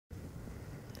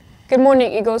Good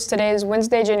morning, Eagles. Today is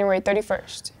Wednesday, January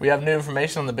 31st. We have new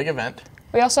information on the big event.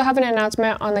 We also have an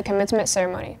announcement on the commencement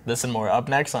ceremony. This and more up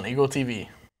next on Eagle TV.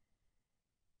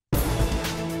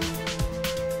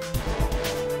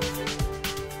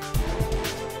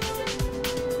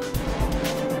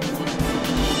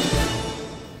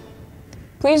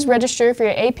 Please register for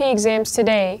your AP exams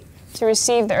today to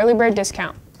receive the early bird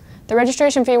discount. The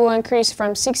registration fee will increase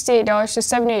from $68 to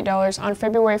 $78 on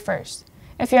February 1st.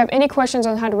 If you have any questions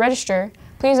on how to register,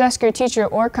 please ask your teacher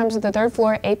or come to the third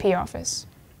floor AP office.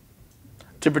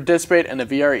 To participate in the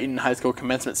VR Eaton High School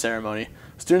commencement ceremony,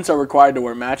 students are required to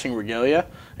wear matching regalia,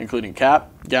 including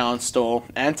cap, gown, stole,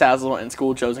 and tassel in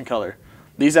school chosen color.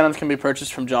 These items can be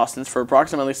purchased from Jostens for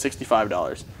approximately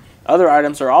 $65. Other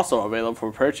items are also available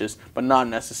for purchase, but not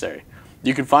necessary.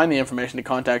 You can find the information to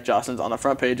contact Jostens on the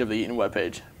front page of the Eaton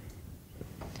webpage.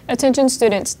 Attention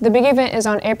students, the big event is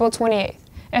on April 28th.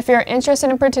 If you are interested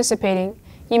in participating,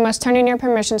 you must turn in your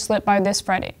permission slip by this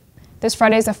Friday. This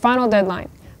Friday is the final deadline.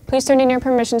 Please turn in your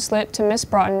permission slip to Ms.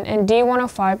 Broughton in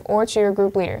D105 or to your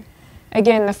group leader.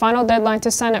 Again, the final deadline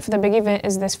to sign up for the big event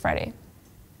is this Friday.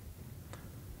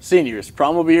 Seniors,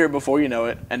 prom will be here before you know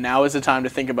it, and now is the time to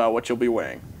think about what you'll be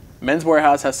wearing. Men's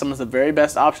Wearhouse has some of the very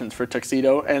best options for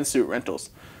tuxedo and suit rentals,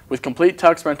 with complete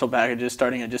tux rental packages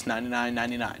starting at just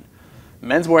 $99.99.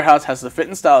 Men's Wearhouse has the fit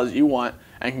and styles you want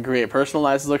and can create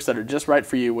personalized looks that are just right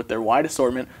for you with their wide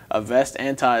assortment of vests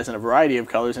and ties in a variety of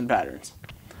colors and patterns.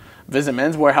 Visit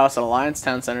Men's Wearhouse at Alliance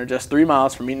Town Center just 3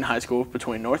 miles from Eaton High School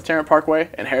between North Tarrant Parkway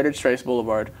and Heritage Trace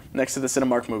Boulevard next to the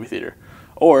Cinemark movie theater.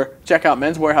 Or check out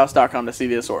menswearhouse.com to see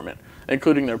the assortment,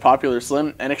 including their popular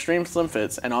slim and extreme slim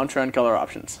fits and on-trend color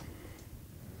options.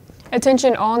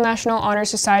 Attention all National Honor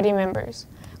Society members.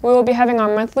 We will be having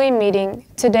our monthly meeting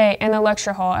today in the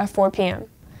lecture hall at 4 p.m.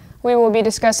 We will be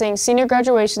discussing senior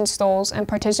graduation stoles and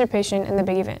participation in the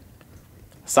big event.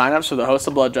 Sign-ups for the Host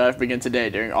of Blood Drive begin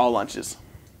today during all lunches.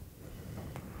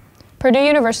 Purdue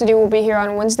University will be here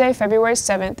on Wednesday, February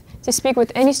 7th to speak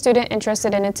with any student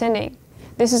interested in attending.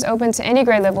 This is open to any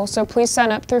grade level, so please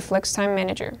sign up through FlexTime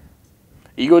Manager.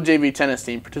 Eagle JV tennis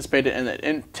team participated in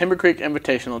the Timber Creek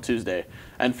Invitational Tuesday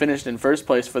and finished in first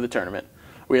place for the tournament.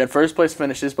 We had first place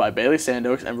finishes by Bailey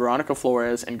Sandoks and Veronica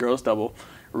Flores in girls double,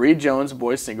 Reed Jones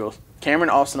boys singles, Cameron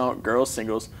Alstonalt girls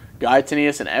singles, Guy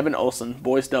Tenius and Evan Olson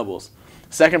boys doubles.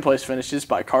 Second place finishes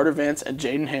by Carter Vance and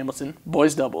Jaden Hamilton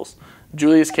boys doubles,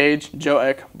 Julius Cage, Joe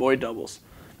Eck boy doubles.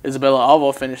 Isabella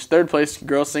Alvo finished third place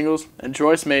girls singles, and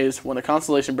Joyce Mays won the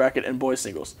consolation bracket in boys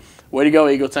singles. Way to go,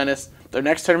 Eagle Tennis. Their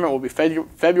next tournament will be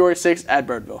February 6th at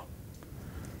Birdville.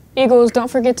 Eagles, don't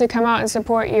forget to come out and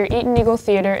support your Eaton Eagle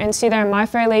Theater and see their My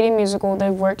Fair Lady musical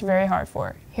they've worked very hard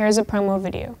for. Here's a promo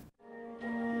video.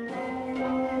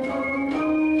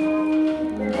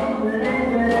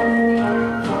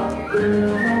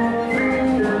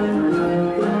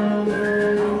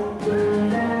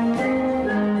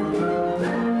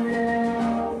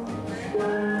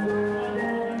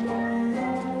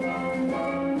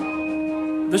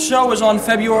 The show is on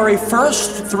February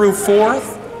 1st through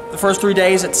 4th, the first 3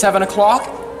 days at 7 o'clock,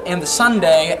 and the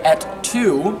Sunday at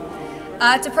 2.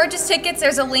 To purchase tickets,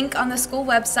 there's a link on the school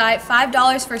website,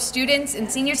 $5 for students and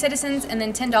senior citizens, and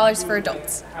then $10 for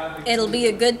adults. It'll be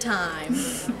a good time.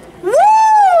 Woo!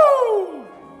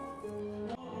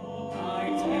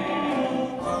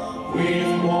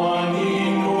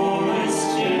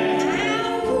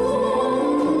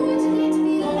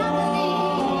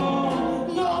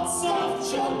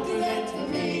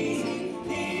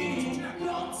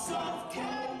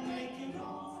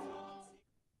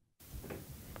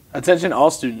 Attention all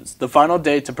students, the final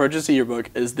day to purchase a yearbook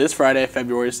is this Friday,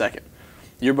 February 2nd.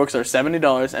 Yearbooks are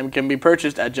 $70 and can be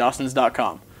purchased at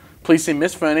jostens.com. Please see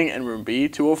Miss Fanning in room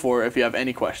B204 if you have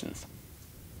any questions.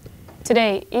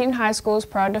 Today, Eaton High School is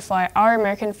proud to fly our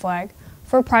American flag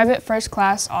for Private First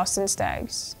Class Austin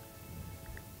Staggs.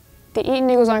 The Eaton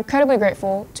Eagles are incredibly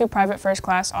grateful to Private First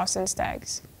Class Austin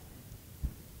Staggs.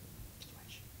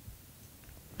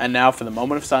 And now for the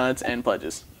moment of silence and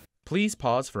pledges. Please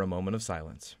pause for a moment of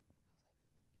silence.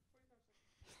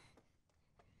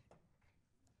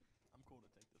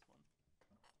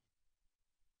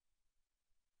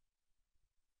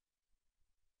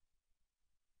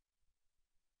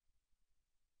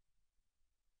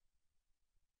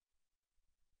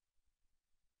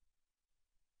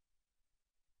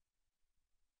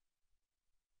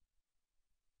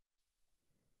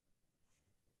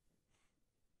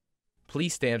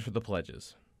 Please stand for the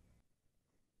pledges.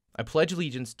 I pledge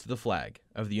allegiance to the flag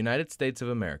of the United States of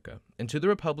America and to the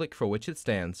republic for which it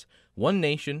stands, one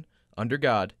nation, under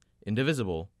God,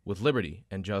 indivisible, with liberty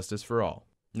and justice for all.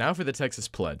 Now for the Texas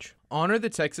Pledge. Honor the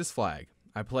Texas flag.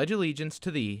 I pledge allegiance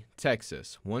to thee,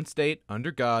 Texas, one state,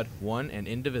 under God, one and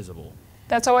indivisible.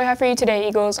 That's all I have for you today,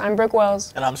 Eagles. I'm Brooke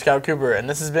Wells. And I'm Scout Cooper, and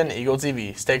this has been Eagle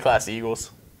TV. Stay classy,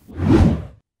 Eagles.